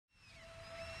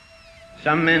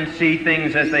Some men see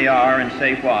things as they are and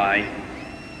say why.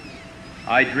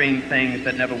 I dream things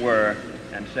that never were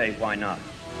and say why not.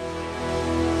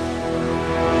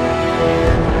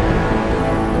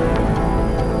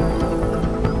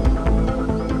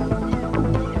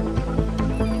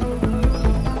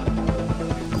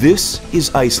 This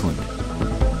is Iceland,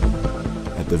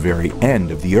 at the very end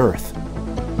of the Earth.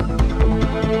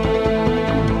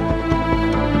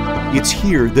 It's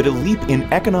here that a leap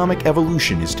in economic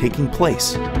evolution is taking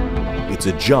place. It's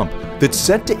a jump that's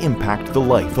set to impact the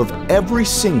life of every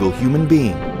single human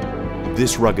being.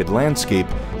 This rugged landscape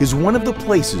is one of the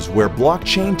places where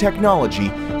blockchain technology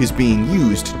is being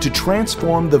used to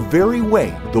transform the very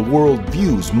way the world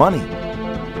views money.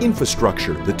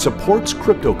 Infrastructure that supports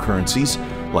cryptocurrencies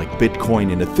like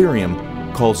Bitcoin and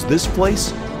Ethereum calls this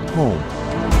place home.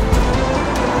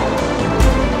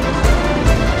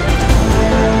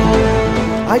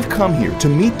 I've come here to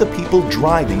meet the people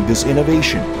driving this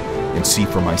innovation and see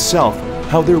for myself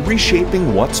how they're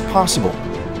reshaping what's possible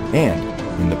and,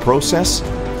 in the process,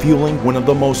 fueling one of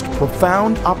the most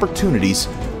profound opportunities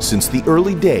since the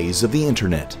early days of the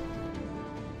Internet.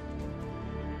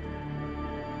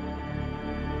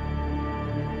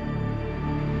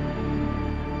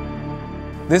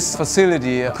 This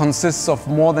facility consists of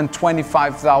more than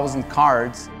 25,000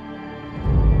 cards.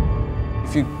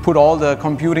 If you put all the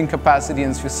computing capacity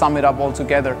and if you sum it up all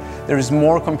together, there is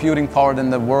more computing power than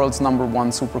the world's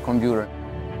 #1 supercomputer.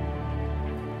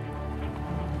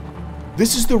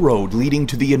 This is the road leading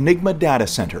to the Enigma data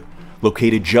center,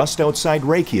 located just outside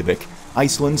Reykjavik,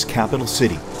 Iceland's capital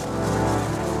city.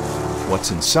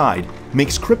 What's inside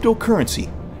makes cryptocurrency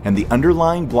and the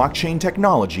underlying blockchain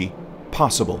technology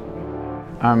possible.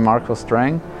 I'm Marco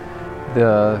Streng,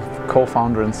 the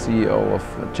co-founder and CEO of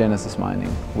Genesis Mining,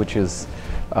 which has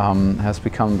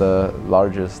become the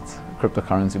largest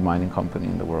cryptocurrency mining company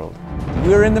in the world.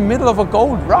 We're in the middle of a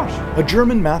gold rush. A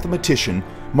German mathematician,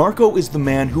 Marco is the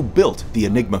man who built the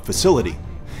Enigma facility.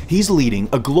 He's leading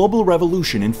a global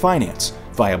revolution in finance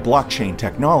via blockchain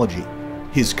technology.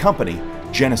 His company,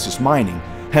 Genesis Mining,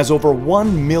 has over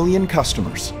 1 million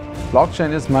customers.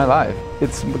 Blockchain is my life.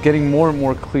 It's getting more and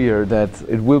more clear that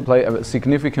it will play a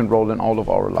significant role in all of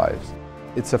our lives.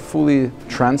 It's a fully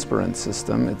transparent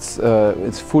system.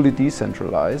 It's fully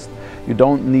decentralized. You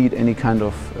don't need any kind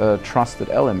of trusted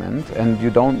element, and you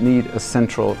don't need a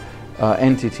central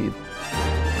entity.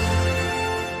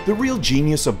 The real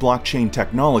genius of blockchain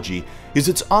technology is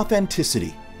its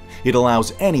authenticity. It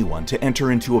allows anyone to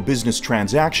enter into a business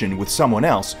transaction with someone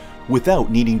else without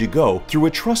needing to go through a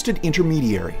trusted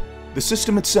intermediary. The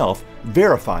system itself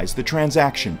verifies the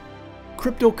transaction.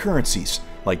 Cryptocurrencies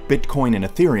like Bitcoin and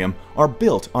Ethereum are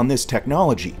built on this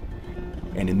technology.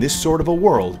 And in this sort of a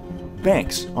world,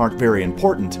 banks aren't very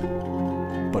important,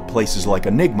 but places like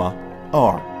Enigma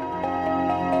are.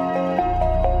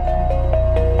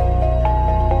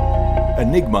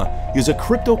 Enigma is a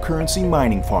cryptocurrency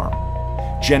mining farm.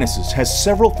 Genesis has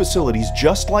several facilities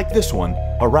just like this one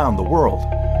around the world.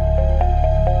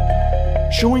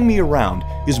 Showing me around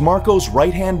is Marco's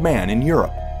right-hand man in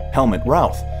Europe, Jonathan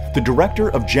Roth, the director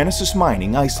of Genesis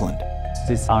Mining Iceland.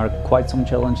 These are quite some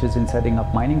challenges in setting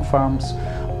up mining farms,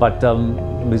 but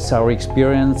with our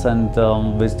experience and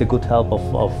with the good help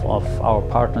of our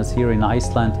partners here in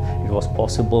Iceland, it was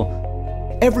possible.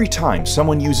 Every time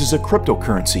someone uses a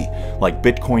cryptocurrency, like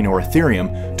Bitcoin or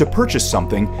Ethereum, to purchase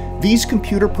something, these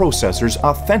computer processors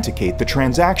authenticate the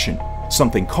transaction,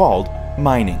 something called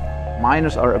mining.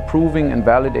 Miners are approving and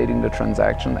validating the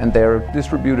transaction, and they're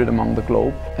distributed among the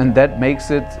globe, and that makes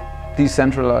it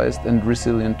decentralized and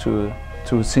resilient to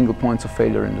single points of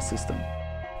failure in the system.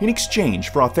 In exchange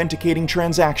for authenticating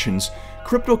transactions,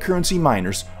 cryptocurrency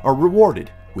miners are rewarded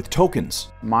with tokens.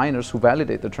 Miners who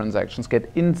validate the transactions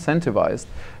get incentivized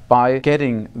by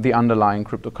getting the underlying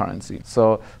cryptocurrency.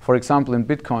 So, for example, in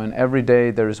Bitcoin, every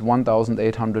day there is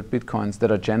 1,800 Bitcoins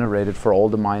that are generated for all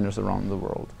the miners around the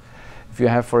world. If you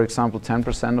have, for example,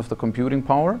 10% of the computing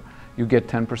power, you get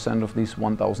 10% of these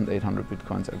 1,800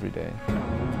 Bitcoins every day.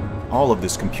 All of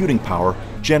this computing power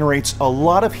generates a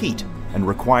lot of heat and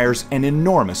requires an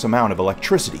enormous amount of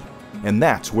electricity. And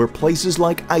that's where places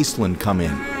like Iceland come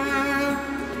in.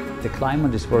 The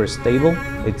climate is very stable,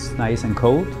 it's nice and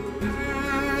cold.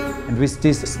 And with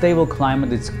this stable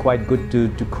climate, it's quite good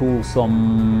to cool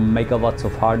some megawatts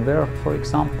of hardware, for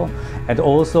example. And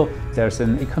also, there's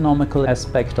an economical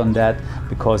aspect on that,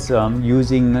 because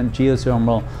using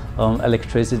geothermal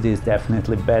electricity is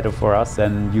definitely better for us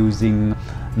than using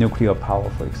nuclear power,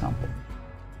 for example.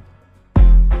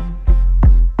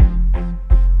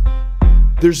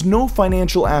 There's no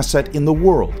financial asset in the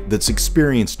world that's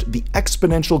experienced the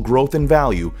exponential growth in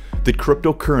value that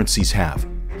cryptocurrencies have.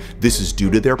 This is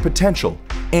due to their potential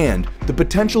and the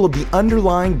potential of the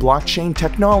underlying blockchain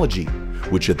technology,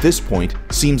 which at this point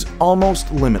seems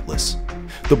almost limitless.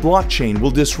 The blockchain will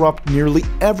disrupt nearly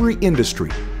every industry,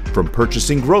 from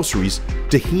purchasing groceries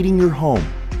to heating your home.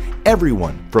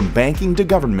 Everyone, from banking to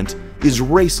government, is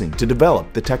racing to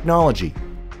develop the technology.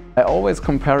 I always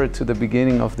compare it to the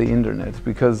beginning of the internet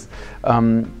because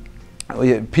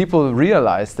people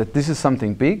realized that this is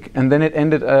something big, and then it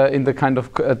ended in the kind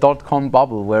of dot-com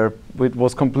bubble where it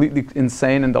was completely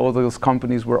insane and all those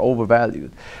companies were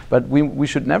overvalued. But we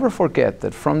should never forget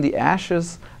that from the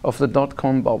ashes of the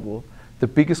dot-com bubble, the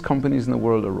biggest companies in the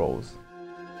world arose.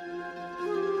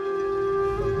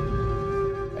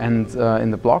 And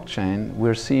in the blockchain,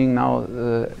 we're seeing now,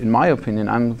 in my opinion,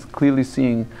 I'm clearly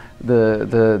seeing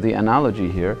the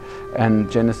analogy here. And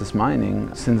Genesis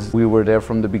Mining, since we were there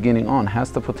from the beginning on,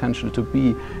 has the potential to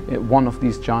be one of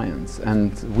these giants.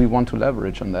 And we want to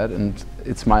leverage on that. And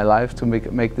it's my life to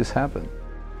make this happen.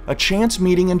 A chance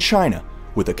meeting in China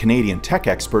with a Canadian tech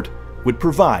expert would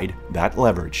provide that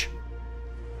leverage.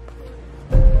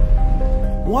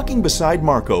 Walking beside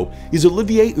Marco is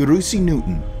Olivier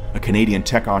Urussi-Newton, a Canadian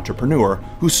tech entrepreneur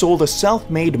who sold a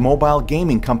self-made mobile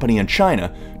gaming company in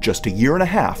China just a year and a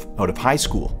half out of high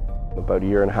school. About a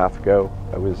year and a half ago,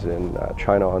 I was in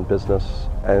China on business,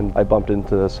 and I bumped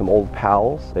into some old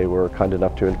pals. They were kind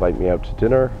enough to invite me out to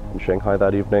dinner in Shanghai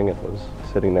that evening. It was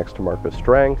sitting next to Marco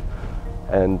Streng,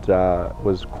 and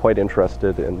was quite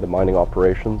interested in the mining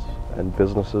operations and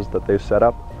businesses that they've set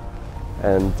up.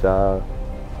 And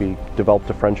we developed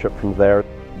a friendship from there.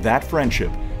 That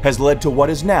friendship has led to what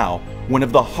is now one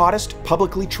of the hottest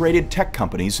publicly traded tech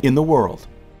companies in the world.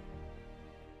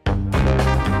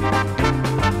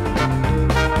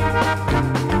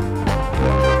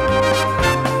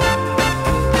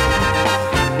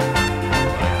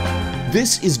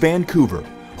 This is Vancouver,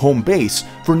 home base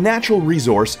for natural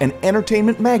resource and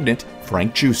entertainment magnate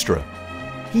Frank Giustra.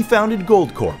 He founded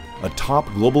Goldcorp, a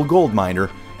top global gold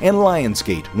miner, and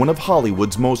Lionsgate, one of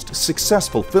Hollywood's most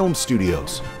successful film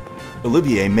studios.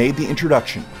 Olivier made the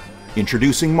introduction,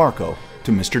 introducing Marco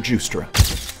to Mr. Giustra.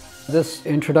 This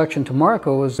introduction to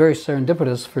Marco was very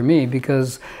serendipitous for me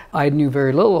because I knew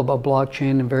very little about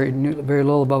blockchain and very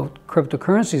little about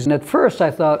cryptocurrencies. And at first I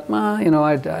thought, well, you know,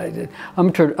 I'm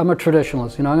a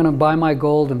traditionalist. You know, I'm going to buy my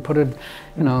gold and put it,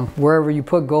 you know, wherever you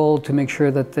put gold to make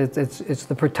sure that it's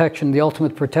the protection, the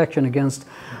ultimate protection against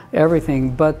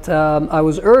everything. But I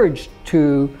was urged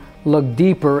to look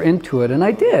deeper into it, and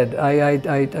I did.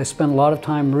 I spent a lot of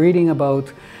time reading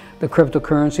about the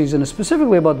cryptocurrencies and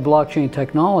specifically about the blockchain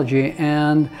technology,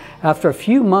 and after a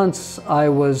few months I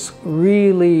was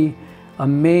really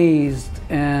amazed,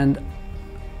 and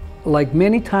like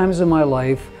many times in my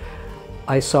life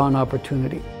I saw an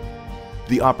opportunity.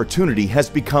 The opportunity has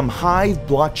become HIVE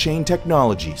Blockchain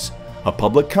Technologies, a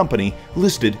public company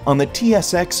listed on the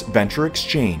TSX Venture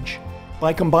Exchange.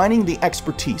 By combining the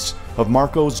expertise of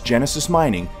Marco's Genesis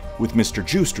Mining with Mr.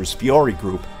 Giustra's Fiore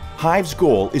Group, HIVE's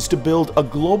goal is to build a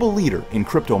global leader in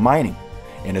crypto mining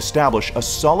and establish a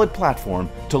solid platform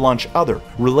to launch other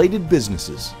related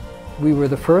businesses. We were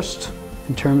the first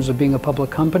in terms of being a public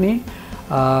company,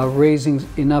 raising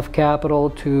enough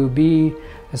capital to be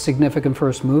a significant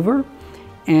first mover.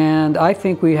 And I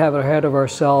think we have ahead of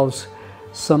ourselves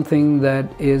something that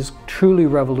is truly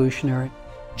revolutionary.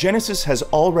 Genesis has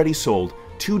already sold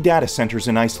 2 data centers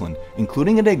in Iceland,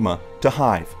 including Enigma, to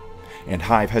HIVE. And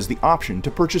HIVE has the option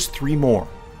to purchase 3 more.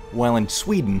 While in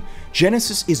Sweden,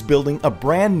 Genesis is building a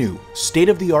brand new,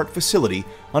 state-of-the-art facility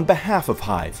on behalf of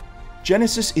HIVE.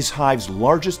 Genesis is HIVE's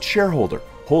largest shareholder,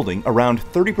 holding around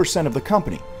 30% of the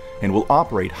company, and will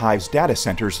operate HIVE's data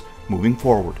centers moving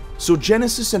forward. So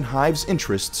Genesis and HIVE's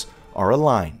interests are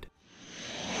aligned.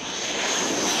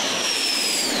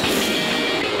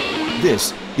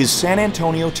 This is San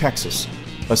Antonio, Texas,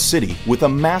 a city with a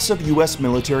massive U.S.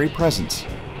 military presence.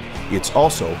 It's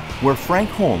also where Frank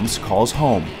Holmes calls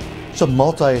home. It's a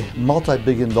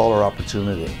multi-billion-dollar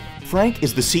opportunity. Frank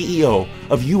is the CEO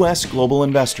of U.S. Global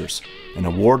Investors, an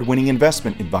award-winning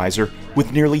investment advisor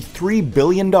with nearly $3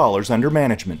 billion under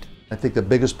management. I think the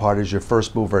biggest part is your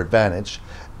first mover advantage,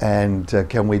 and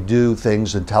can we do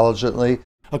things intelligently?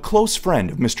 A close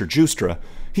friend of Mr. Giustra,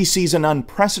 he sees an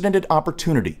unprecedented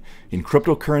opportunity in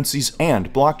cryptocurrencies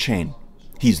and blockchain.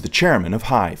 He's the chairman of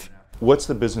HIVE. What's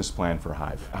the business plan for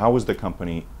HIVE? How is the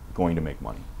company going to make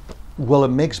money? Well, it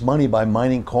makes money by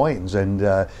mining coins, and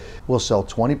we'll sell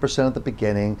 20% at the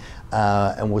beginning,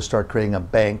 and we'll start creating a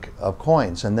bank of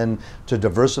coins. And then to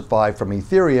diversify from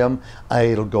Ethereum,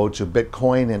 it'll go to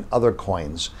Bitcoin and other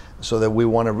coins, so that we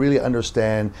want to really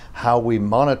understand how we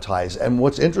monetize. And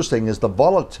what's interesting is the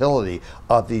volatility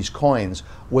of these coins.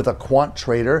 With a quant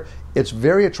trader, it's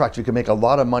very attractive. You can make a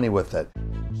lot of money with it.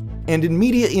 And in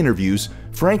media interviews,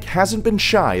 Frank hasn't been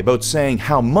shy about saying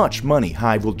how much money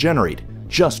HIVE will generate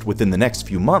just within the next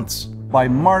few months. By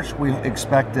March, we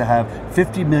expect to have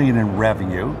 50 million in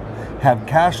revenue, have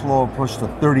cash flow approach to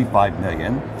 35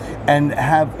 million, and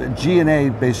have G&A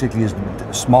basically is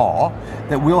small,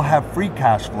 that we'll have free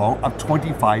cash flow of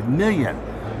 25 million.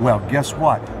 Well, guess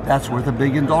what? That's worth $1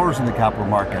 billion in the capital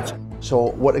markets.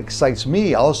 So what excites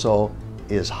me also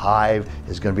is HIVE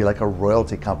is going to be like a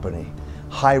royalty company.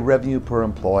 High revenue per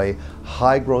employee,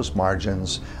 high gross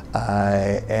margins,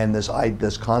 and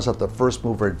this concept of first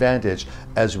mover advantage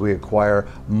as we acquire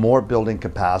more building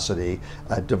capacity,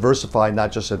 diversify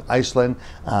not just in Iceland,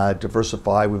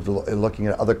 diversify, we're looking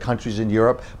at other countries in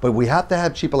Europe, but we have to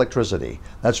have cheap electricity.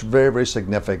 That's very, very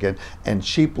significant, and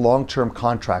cheap long-term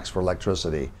contracts for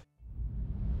electricity.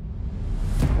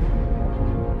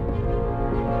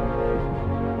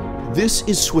 This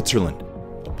is Switzerland.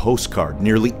 Postcard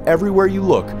nearly everywhere you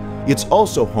look. It's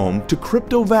also home to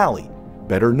Crypto Valley,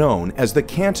 better known as the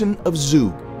Canton of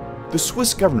Zug. The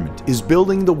Swiss government is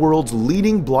building the world's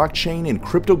leading blockchain and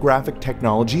cryptographic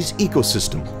technologies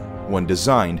ecosystem, one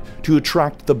designed to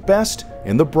attract the best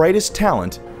and the brightest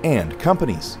talent and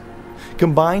companies.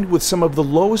 Combined with some of the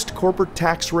lowest corporate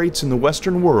tax rates in the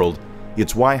Western world,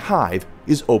 it's why HIVE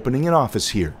is opening an office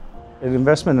here. An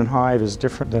investment in HIVE is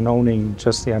different than owning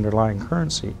just the underlying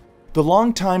currency. The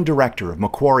longtime director of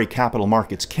Macquarie Capital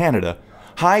Markets Canada,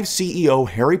 HIVE CEO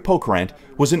Harry Pokrant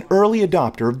was an early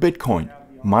adopter of Bitcoin,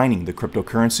 mining the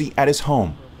cryptocurrency at his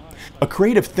home. A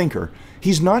creative thinker,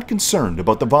 he's not concerned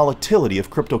about the volatility of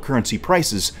cryptocurrency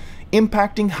prices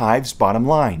impacting HIVE's bottom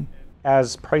line.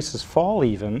 As prices fall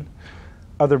even,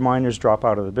 other miners drop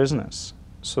out of the business.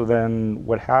 So then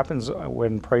what happens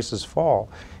when prices fall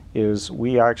is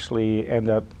we actually end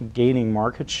up gaining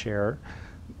market share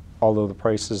although the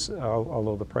price is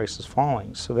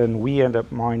falling. So then we end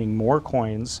up mining more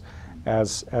coins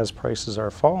as prices are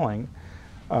falling.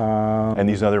 And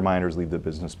these other miners leave the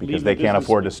business because they can't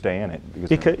afford to stay in it.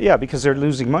 Because they're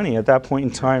losing money. At that point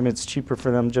in time, it's cheaper for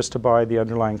them just to buy the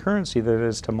underlying currency than it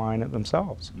is to mine it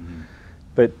themselves. Mm-hmm.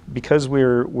 But because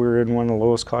we're in one of the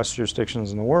lowest cost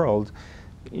jurisdictions in the world,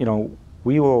 you know,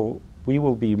 we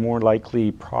will be more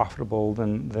likely profitable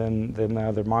than the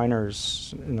other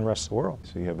miners in the rest of the world.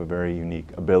 So you have a very unique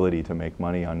ability to make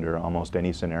money under almost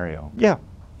any scenario. Yeah,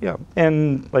 yeah.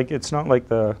 And like it's not like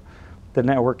the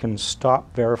network can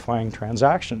stop verifying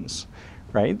transactions,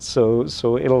 right? So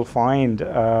it'll find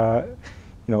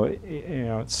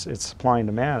it's supply and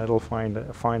demand. It'll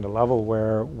find a level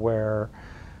where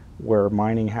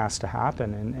mining has to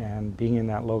happen, and being in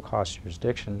that low cost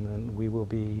jurisdiction, then we'll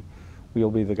be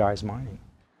the guys mining.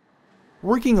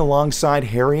 Working alongside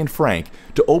Harry and Frank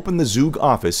to open the Zug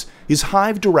office is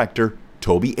HIVE director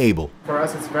Toby Abel. For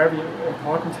us, it's very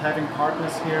important having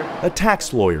partners here. A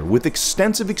tax lawyer with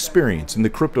extensive experience in the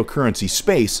cryptocurrency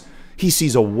space, he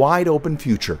sees a wide open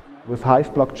future. With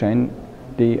HIVE Blockchain,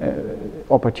 the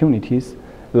opportunities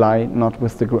lie not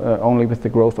with only with the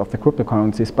growth of the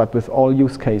cryptocurrencies, but with all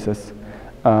use cases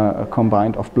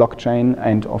combined of blockchain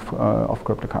and of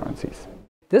cryptocurrencies.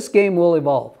 This game will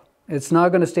evolve. It's not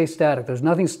going to stay static. There's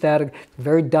nothing static. It's a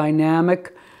very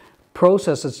dynamic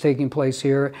process that's taking place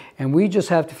here, and we just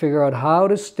have to figure out how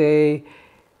to stay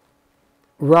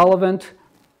relevant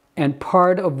and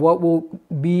part of what will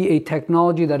be a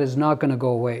technology that is not going to go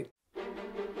away.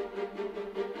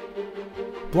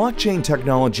 Blockchain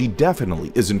technology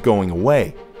definitely isn't going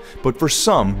away, but for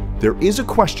some, there is a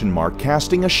question mark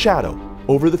casting a shadow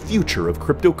over the future of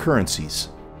cryptocurrencies.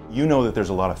 You know that there's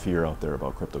a lot of fear out there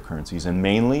about cryptocurrencies, and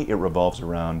mainly it revolves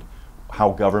around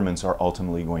how governments are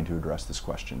ultimately going to address this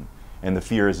question. And the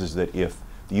fear is that if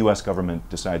the US government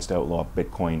decides to outlaw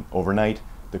Bitcoin overnight,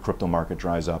 the crypto market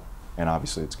dries up, and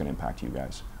obviously it's going to impact you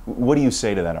guys. What do you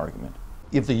say to that argument?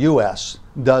 If the US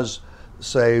does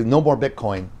say no more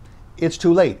Bitcoin, it's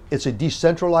too late. It's a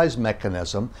decentralized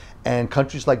mechanism, and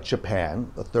countries like Japan,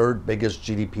 the third biggest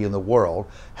GDP in the world,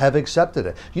 have accepted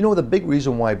it. You know the big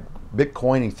reason why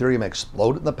Bitcoin and Ethereum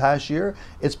exploded in the past year?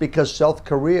 It's because South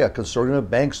Korea, consortium of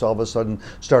banks, all of a sudden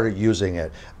started using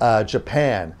it.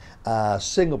 Japan,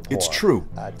 Singapore. It's true.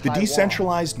 The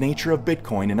decentralized nature of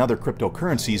Bitcoin and other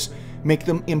cryptocurrencies make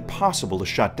them impossible to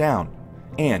shut down.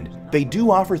 And they do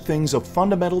offer things of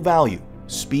fundamental value: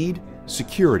 speed,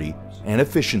 security, and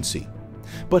efficiency.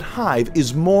 But HIVE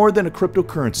is more than a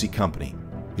cryptocurrency company.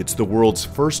 It's the world's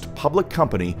first public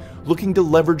company looking to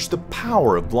leverage the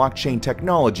power of blockchain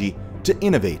technology to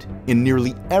innovate in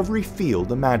nearly every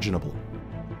field imaginable.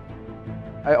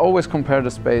 I always compare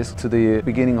the space to the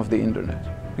beginning of the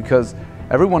internet, because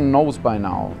everyone knows by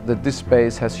now that this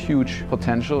space has huge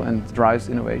potential and drives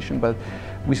innovation, but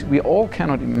we all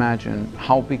cannot imagine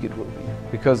how big it will be,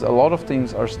 because a lot of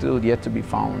things are still yet to be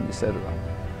found, etc.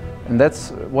 And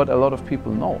that's what a lot of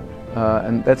people know.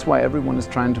 And that's why everyone is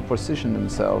trying to position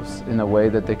themselves in a way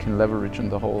that they can leverage on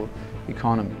the whole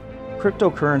economy.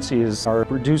 Cryptocurrencies are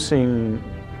reducing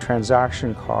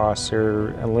transaction costs, they're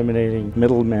eliminating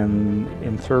middlemen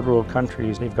in third world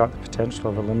countries. They've got the potential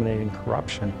of eliminating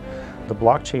corruption. The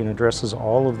blockchain addresses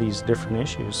all of these different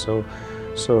issues. So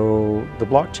the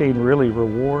blockchain really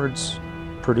rewards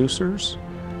producers,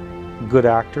 good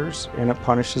actors, and it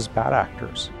punishes bad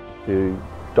actors. The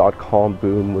 .com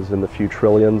boom was in the few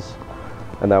trillions,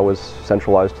 and that was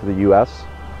centralized to the US.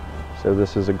 So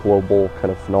this is a global kind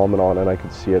of phenomenon, and I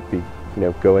could see it be,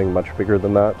 going much bigger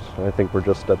than that. And I think we're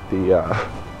just at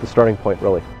the starting point,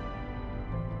 really.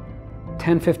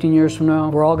 10, 15 years from now,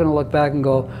 we're all going to look back and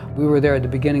go, we were there at the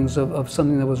beginnings of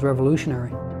something that was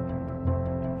revolutionary.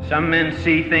 Some men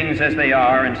see things as they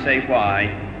are and say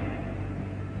why.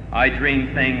 I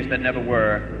dream things that never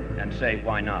were and say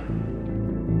why not.